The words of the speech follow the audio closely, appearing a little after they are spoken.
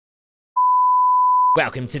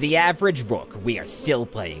Welcome to the Average Rook. We are still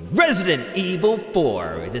playing Resident Evil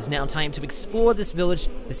 4. It is now time to explore this village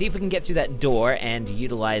to see if we can get through that door and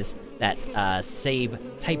utilize that save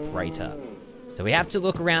typewriter. So we have to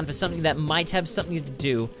look around for something that might have something to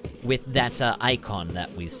do with that icon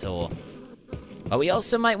that we saw. But we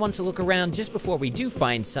also might want to look around just before we do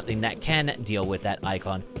find something that can deal with that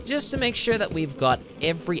icon, just to make sure that we've got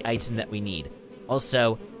every item that we need.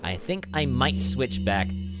 Also, I think I might switch back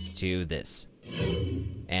to this.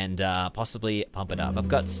 And possibly pump it up.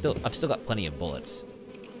 I've still got plenty of bullets.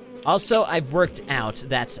 Also, I've worked out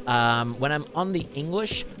that when I'm on the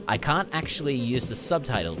English, I can't actually use the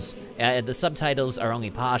subtitles. The subtitles are only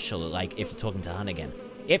partial, like if you're talking to Hunnigan.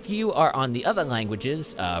 If you are on the other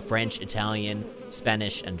languages, French, Italian,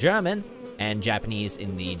 Spanish, and German, and Japanese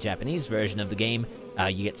in the Japanese version of the game,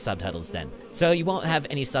 you get subtitles then. So you won't have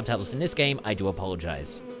any subtitles in this game, I do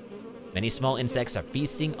apologize. Many small insects are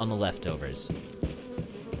feasting on the leftovers.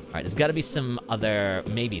 Alright, there's gotta be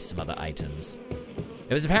maybe some other items.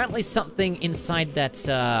 There was apparently something inside that,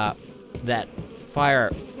 that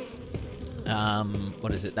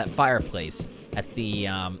fireplace at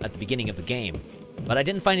the beginning of the game. But I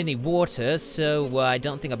didn't find any water, so I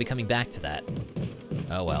don't think I'll be coming back to that.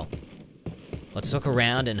 Oh well. Let's look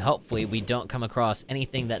around and hopefully we don't come across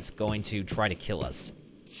anything that's going to try to kill us.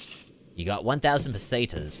 You got 1,000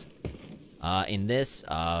 pesetas. In this,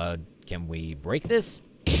 can we break this?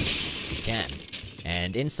 We can.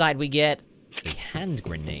 And inside we get a hand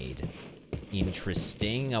grenade.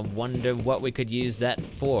 Interesting. I wonder what we could use that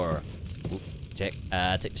for. Ooh, check.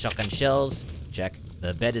 Take the shotgun shells. Check.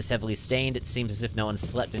 The bed is heavily stained. It seems as if no one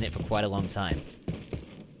slept in it for quite a long time.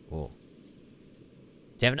 Ooh.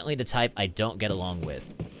 Definitely the type I don't get along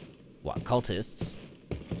with. What, cultists?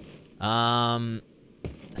 I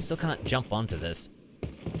still can't jump onto this.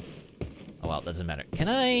 Oh well, doesn't matter. Can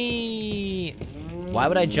I... Why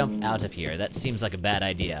would I jump out of here? That seems like a bad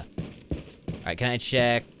idea. Alright, can I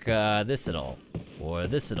check this at all? Or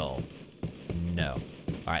this at all? No.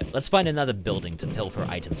 Alright, let's find another building to pilfer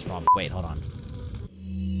items from. Wait, hold on.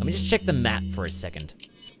 Let me just check the map for a second.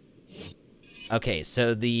 Okay,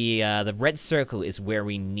 so the red circle is where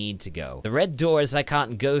we need to go. The red doors I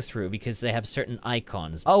can't go through because they have certain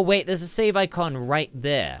icons. Oh wait, there's a save icon right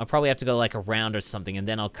there. I'll probably have to go like around or something and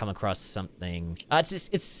then I'll come across something.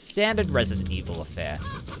 It's standard Resident Evil affair.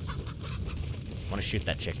 Wanna shoot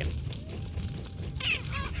that chicken.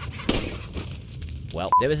 Well,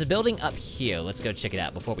 there was a building up here. Let's go check it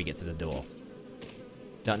out before we get to the door.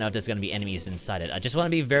 Don't know if there's gonna be enemies inside it. I just wanna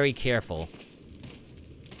be very careful.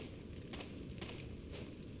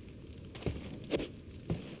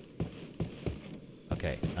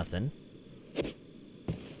 Okay, nothing.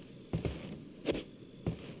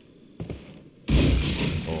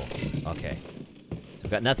 Oh, okay. So we've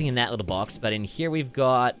got nothing in that little box, but in here we've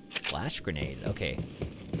got flash grenade. Okay.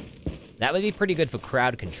 That would be pretty good for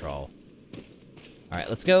crowd control. Alright,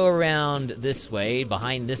 let's go around this way,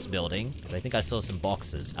 behind this building, because I think I saw some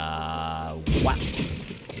boxes. Wow.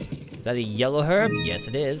 Is that a yellow herb? Yes,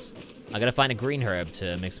 it is. I gotta find a green herb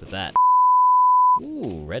to mix with that.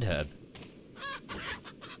 Ooh, red herb.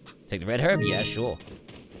 Take the red herb? Yeah, sure.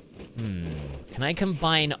 Can I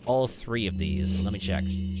combine all three of these? Let me check.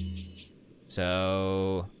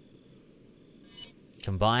 So...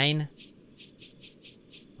 Combine...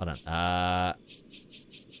 Hold on,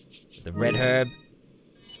 the red herb...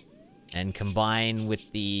 And combine with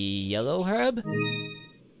the yellow herb?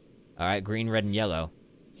 Alright, green, red, and yellow.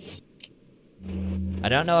 I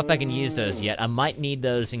don't know if I can use those yet. I might need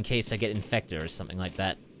those in case I get infected or something like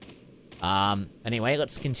that. Anyway,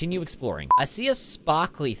 let's continue exploring. I see a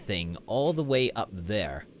sparkly thing all the way up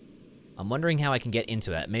there. I'm wondering how I can get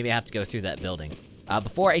into it. Maybe I have to go through that building.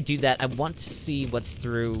 Before I do that, I want to see what's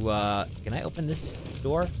through, can I open this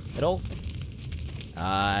door at all?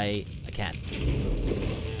 I can't.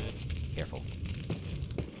 Careful.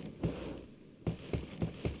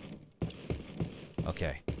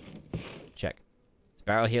 Okay. Check. This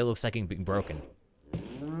barrel here looks like it's been broken.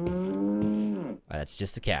 That's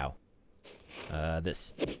just a cow.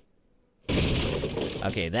 This.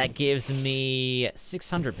 Okay, that gives me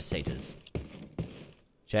 600 pesetas.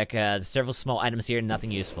 Check, several small items here,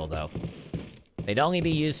 nothing useful, though. They'd only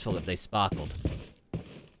be useful if they sparkled.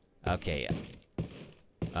 Okay.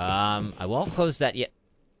 I won't close that yet.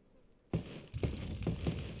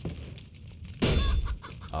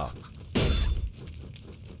 Oh.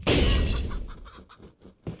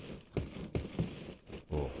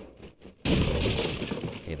 Ooh.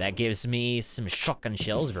 Okay, that gives me some shotgun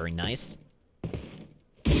shells, very nice.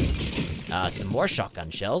 Some more shotgun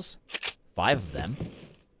shells. 5 of them.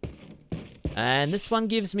 And this one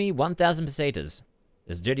gives me 1,000 pesetas.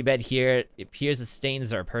 There's a dirty bed here. It appears the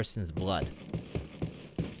stains are a person's blood.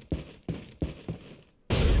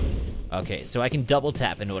 Okay, so I can double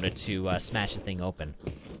tap in order to smash the thing open.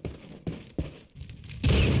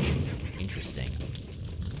 Interesting.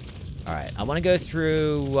 Alright, I want to go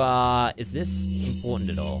through, is this important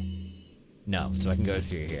at all? No, so I can go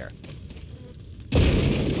through here.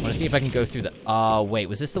 I want to see if I can go through the, oh, wait,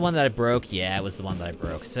 was this the one that I broke? Yeah, it was the one that I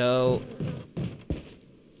broke. So,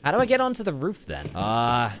 how do I get onto the roof then?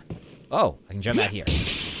 Oh, I can jump out here.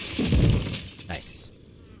 Nice.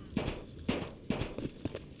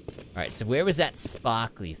 Alright, so where was that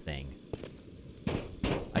sparkly thing?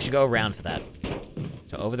 I should go around for that.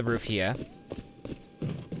 So over the roof here.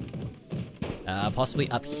 Possibly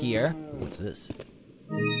up here. What's this?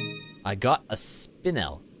 I got a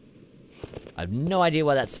spinel. I have no idea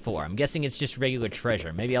what that's for. I'm guessing it's just regular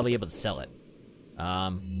treasure. Maybe I'll be able to sell it.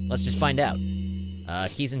 Let's just find out.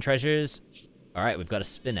 Keys and treasures. Alright, we've got a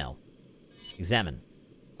spinel. Examine.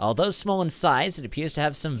 Although small in size, it appears to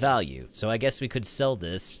have some value. So I guess we could sell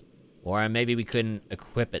this. Or maybe we couldn't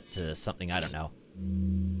equip it to something, I don't know.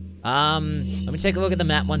 Let me take a look at the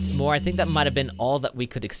map once more. I think that might have been all that we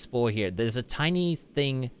could explore here. There's a tiny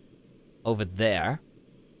thing over there.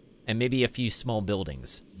 And maybe a few small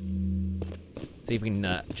buildings. See if we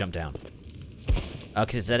can jump down.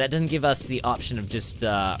 Okay, so that doesn't give us the option of just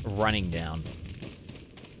running down.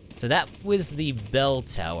 So that was the bell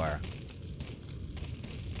tower.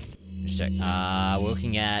 Let's check. We're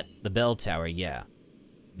looking at the bell tower, yeah.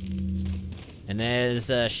 And there's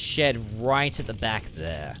a shed right at the back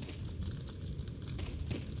there.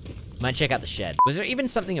 Might check out the shed. Was there even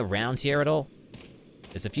something around here at all?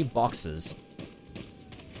 There's a few boxes.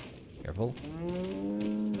 Careful.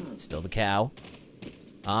 Still the cow.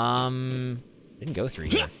 Didn't go through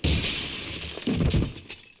here.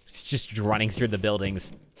 It's just running through the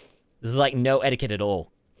buildings. This is like no etiquette at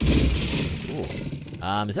all. Ooh.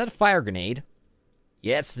 Is that a fire grenade?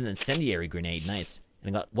 Yeah, it's an incendiary grenade. Nice.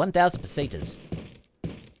 And I got 1,000 pesetas.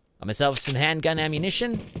 Got myself some handgun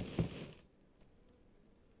ammunition.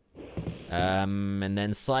 And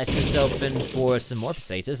then slice this open for some more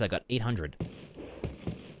pesetas. I got 800.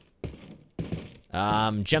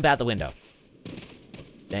 Jump out the window.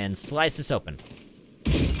 Then slice this open.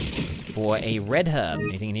 For a red herb.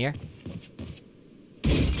 Anything in here?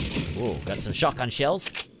 Ooh, got some shotgun shells.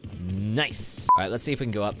 Nice. Alright, let's see if we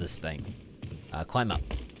can go up this thing. Climb up.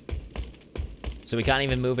 So we can't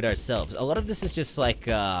even move it ourselves. A lot of this is just like,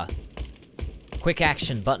 quick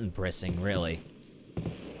action button pressing, really.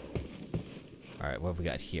 Alright, what have we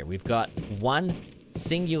got here? We've got one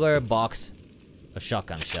singular box of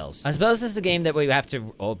shotgun shells. I suppose this is a game that we have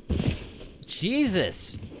to, oh,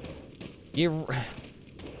 Jesus! You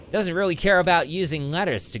doesn't really care about using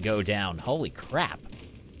letters to go down. Holy crap.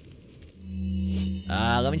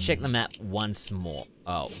 Let me check the map once more.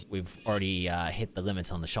 Oh, we've already hit the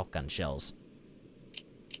limits on the shotgun shells.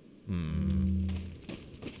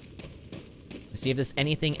 Let's see if there's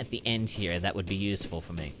anything at the end here that would be useful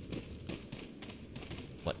for me.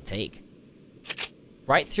 What, take?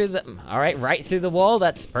 Right through the, alright, right through the wall,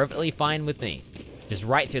 that's perfectly fine with me. Just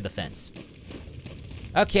right through the fence.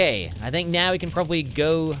 Okay, I think now we can probably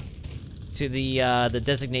go to the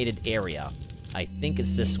designated area. I think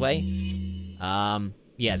it's this way.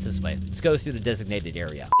 Yeah, it's this way. Let's go through the designated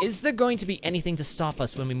area. Is there going to be anything to stop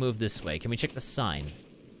us when we move this way? Can we check the sign?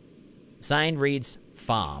 The sign reads,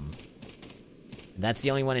 farm. And that's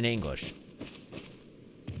the only one in English.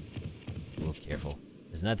 Oh, careful.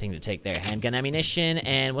 There's another thing to take there. Handgun ammunition,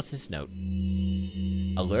 and what's this note?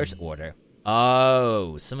 Alert order.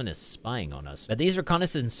 Oh, someone is spying on us. But these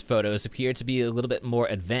reconnaissance photos appear to be a little bit more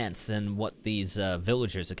advanced than what these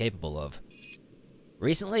villagers are capable of.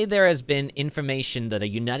 Recently, there has been information that a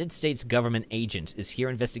United States government agent is here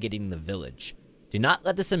investigating the village. Do not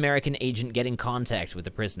let this American agent get in contact with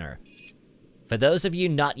the prisoner. For those of you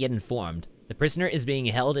not yet informed, the prisoner is being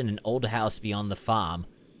held in an old house beyond the farm.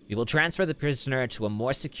 We will transfer the prisoner to a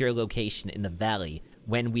more secure location in the valley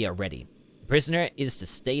when we are ready. The prisoner is to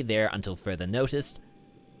stay there until further notice.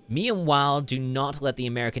 Meanwhile, do not let the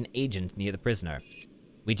American agent near the prisoner.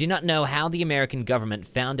 We do not know how the American government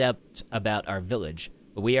found out about our village,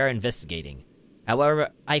 but we are investigating. However,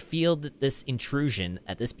 I feel that this intrusion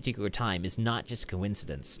at this particular time is not just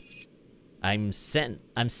coincidence. I'm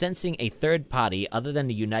sensing a third party other than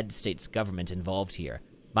the United States government involved here.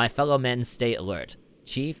 My fellow men, stay alert.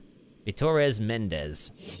 Chief Torres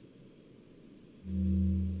Mendez.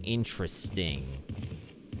 Interesting.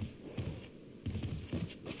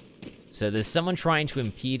 So there's someone trying to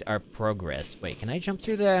impede our progress. Wait, can I jump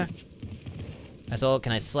through there? That's all.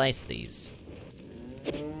 Can I slice these?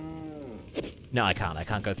 No, I can't. I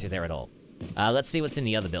can't go through there at all. Let's see what's in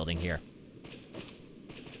the other building here.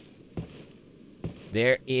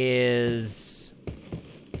 There is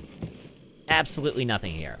absolutely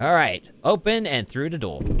nothing here. All right, open and through the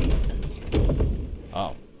door.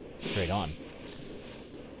 Oh, straight on.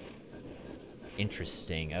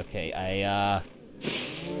 Interesting. Okay, oh,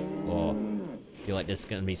 feel like there's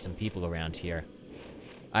gonna be some people around here.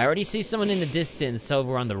 I already see someone in the distance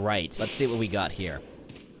over on the right. Let's see what we got here.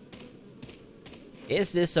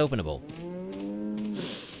 Is this openable?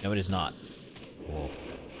 No, it is not. Whoa.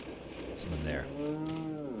 Someone there.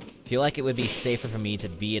 Feel like it would be safer for me to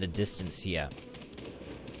be at a distance here.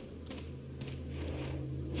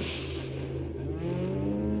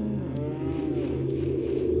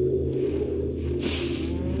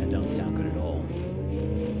 That don't sound good at all.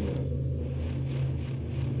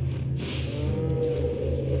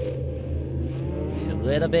 He's a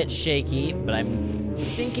little bit shaky, but I'm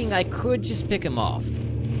thinking I could just pick him off.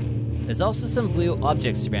 There's also some blue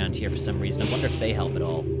objects around here for some reason. I wonder if they help at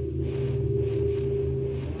all.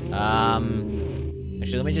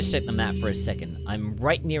 Actually, let me just check the map for a second. I'm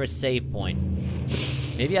right near a save point.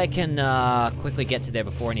 Maybe I can, quickly get to there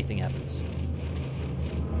before anything happens.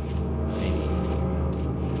 Maybe.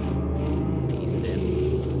 Ease it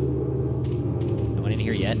in. No one in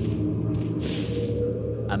here yet.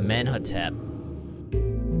 A Menhotep.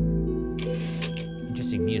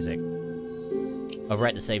 Interesting music. Oh,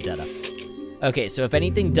 right, the save data. Okay, so if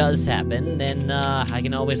anything does happen, then, I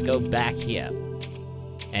can always go back here.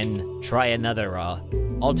 And try another,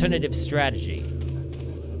 alternative strategy.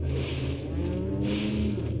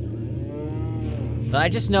 But I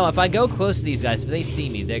just know if I go close to these guys, if they see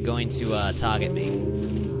me, they're going to, target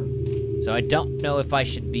me. So I don't know if I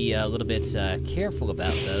should be a little bit, careful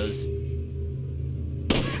about those.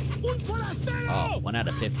 Oh, 1 out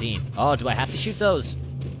of 15. Oh, do I have to shoot those?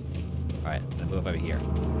 Alright, I'm gonna move over here.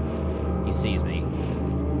 He sees me.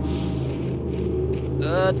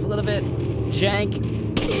 It's a little bit jank.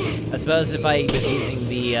 I suppose if I was using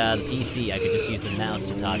the PC, I could just use the mouse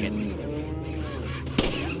to target.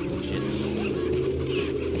 Oh, shit.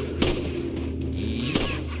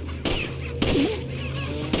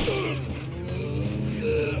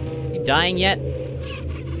 You dying yet?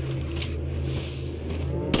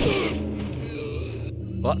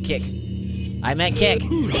 What? Kick. I meant kick.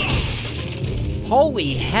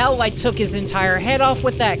 Holy hell, I took his entire head off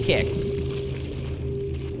with that kick.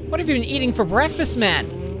 What have you been eating for breakfast,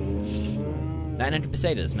 man? 900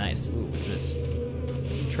 pesetas, nice. Ooh, what's this?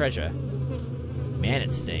 It's a treasure. Man,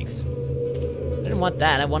 it stinks. I didn't want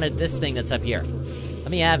that, I wanted this thing that's up here. Let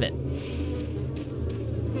me have it.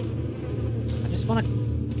 I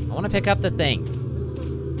wanna pick up the thing.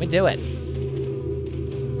 Let me do it.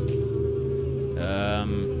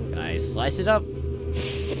 Can I slice it up?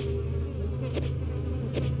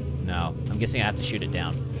 No, I'm guessing I have to shoot it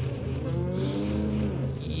down.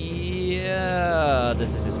 Yeah,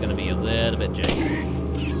 this is just gonna be a little bit janky.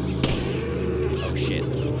 Oh shit.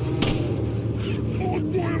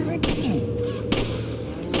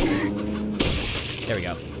 There we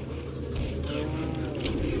go.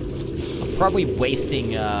 I'm probably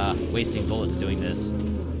wasting bullets doing this.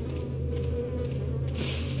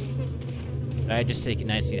 I just take it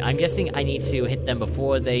nicely. I'm guessing I need to hit them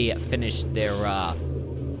before they finish their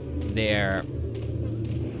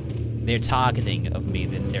targeting of me,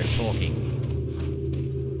 then they're talking.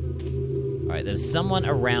 Alright, there's someone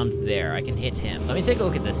around there. I can hit him. Let me take a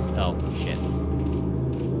look at this. Oh, shit.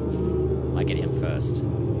 Might get him first.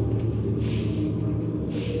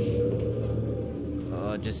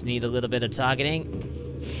 Oh, just need a little bit of targeting.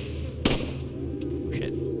 Oh,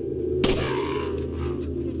 shit.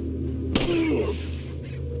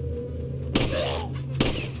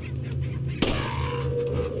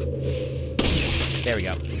 There we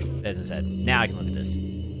go. There's his head. Now I can look at this.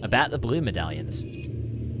 About the blue medallions.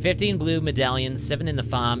 15 blue medallions, 7 in the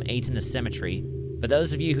farm, 8 in the cemetery. For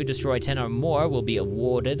those of you who destroy 10 or more will be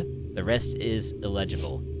awarded. The rest is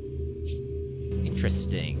illegible.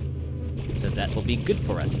 Interesting. So that will be good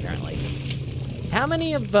for us, apparently. How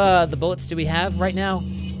many of the bullets do we have right now?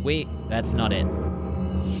 Wait, that's not it.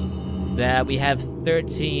 We have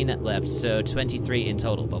 13 left, so 23 in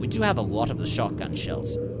total. But we do have a lot of the shotgun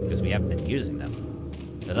shells, because we haven't been using them.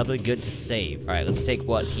 So that'll be good to save. Alright, let's take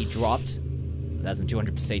what he dropped.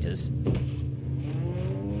 1,200 pesetas.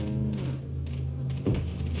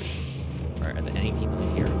 Alright, are there any people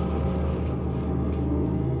in here?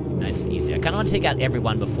 Nice and easy. I kinda wanna take out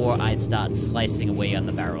everyone before I start slicing away on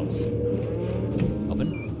the barrels.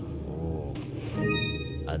 Open. Oh.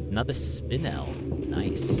 Another spinel.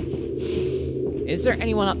 Nice. Is there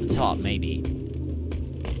anyone up the top, maybe?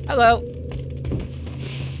 Hello!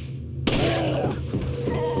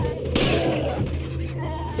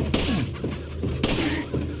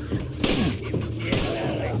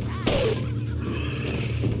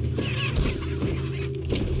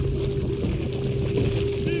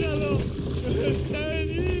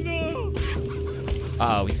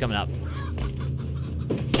 Oh, he's coming up.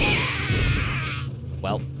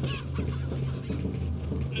 Well.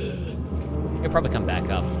 He'll probably come back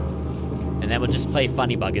up. And then we'll just play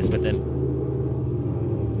funny buggers with him.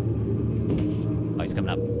 Oh, he's coming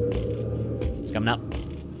up. He's coming up.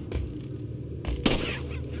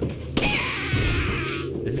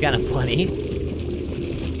 This is kind of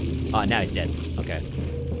funny. Oh, now he's dead. Okay.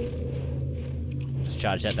 Just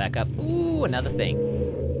charge that back up. Ooh, another thing.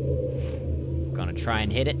 Gonna try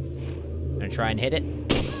and hit it. Gonna try and hit it.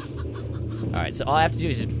 Alright, so all I have to do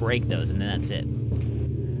is just break those, and then that's it.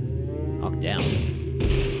 Knock down.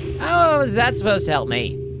 How is that supposed to help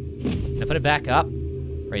me? Can I put it back up?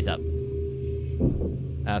 Raise up.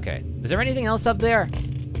 Okay. Is there anything else up there?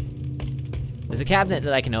 There's a cabinet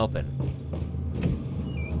that I can open.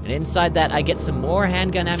 And inside that, I get some more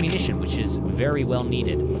handgun ammunition, which is very well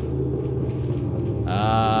needed.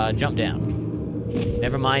 Jump down.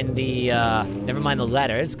 Never mind the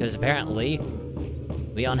ladders, because apparently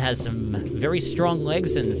Leon has some very strong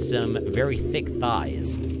legs and some very thick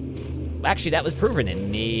thighs. Actually, that was proven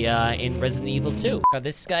in the in Resident Evil 2.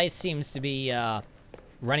 This guy seems to be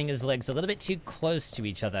running his legs a little bit too close to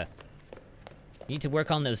each other. You need to work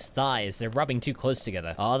on those thighs. They're rubbing too close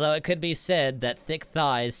together. Although it could be said that thick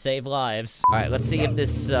thighs save lives. All right, let's see if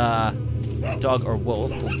this dog or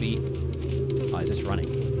wolf will be... Oh, he's just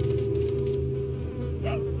running.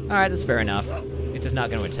 All right, that's fair enough. It's just not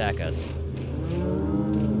going to attack us.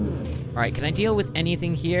 All right, can I deal with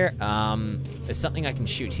anything here? There's something I can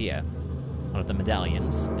shoot here. One of the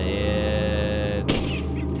medallions. There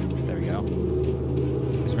we go.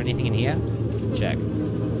 Is there anything in here? Check.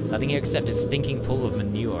 Nothing here except a stinking pool of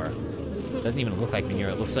manure. Doesn't even look like manure.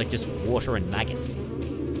 It looks like just water and maggots.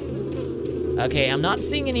 Okay, I'm not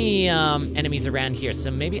seeing any enemies around here,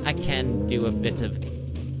 so maybe I can do a bit of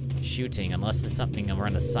shooting, unless there's something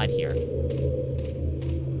around the side here.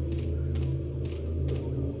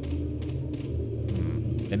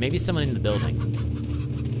 There may be someone in the building.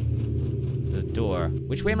 The door.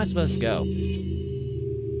 Which way am I supposed to go?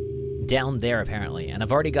 Down there, apparently. And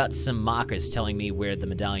I've already got some markers telling me where the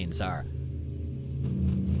medallions are.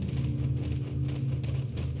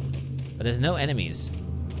 But there's no enemies,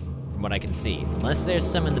 from what I can see. Unless there's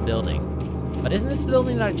some in the building. But isn't this the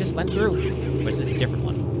building that I just went through? Or is this a different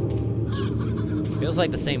one? Feels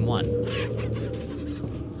like the same one.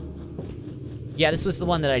 Yeah, this was the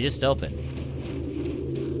one that I just opened.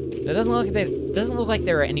 It doesn't look like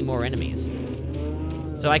there are any more enemies.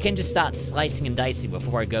 So I can just start slicing and dicing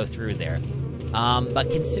before I go through there.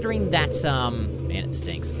 But considering that, man, it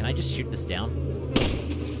stinks. Can I just shoot this down?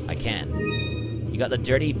 I can. You got the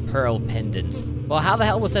dirty pearl pendant. Well, how the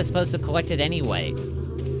hell was I supposed to collect it anyway?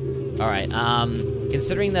 Alright,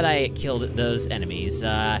 considering that I killed those enemies,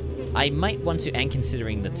 I might want to, and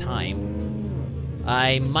considering the time,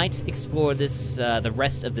 I might explore this, the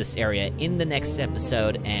rest of this area in the next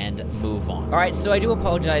episode and move on. Alright, so I do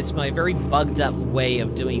apologize for my very bugged up way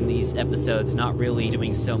of doing these episodes, not really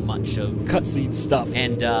doing so much of cutscene stuff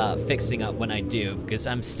and fixing up when I do, because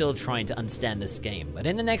I'm still trying to understand this game. But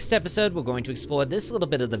in the next episode, we're going to explore this little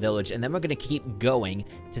bit of the village, and then we're going to keep going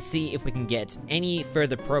to see if we can get any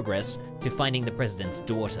further progress to finding the president's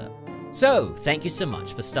daughter. So, thank you so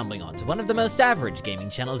much for stumbling onto one of the most average gaming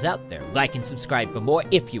channels out there. Like and subscribe for more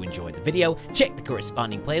if you enjoyed the video. Check the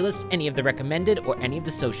corresponding playlist, any of the recommended, or any of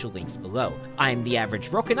the social links below. I'm the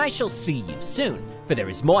Average Rook, and I shall see you soon, for there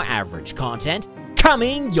is more average content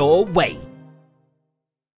coming your way.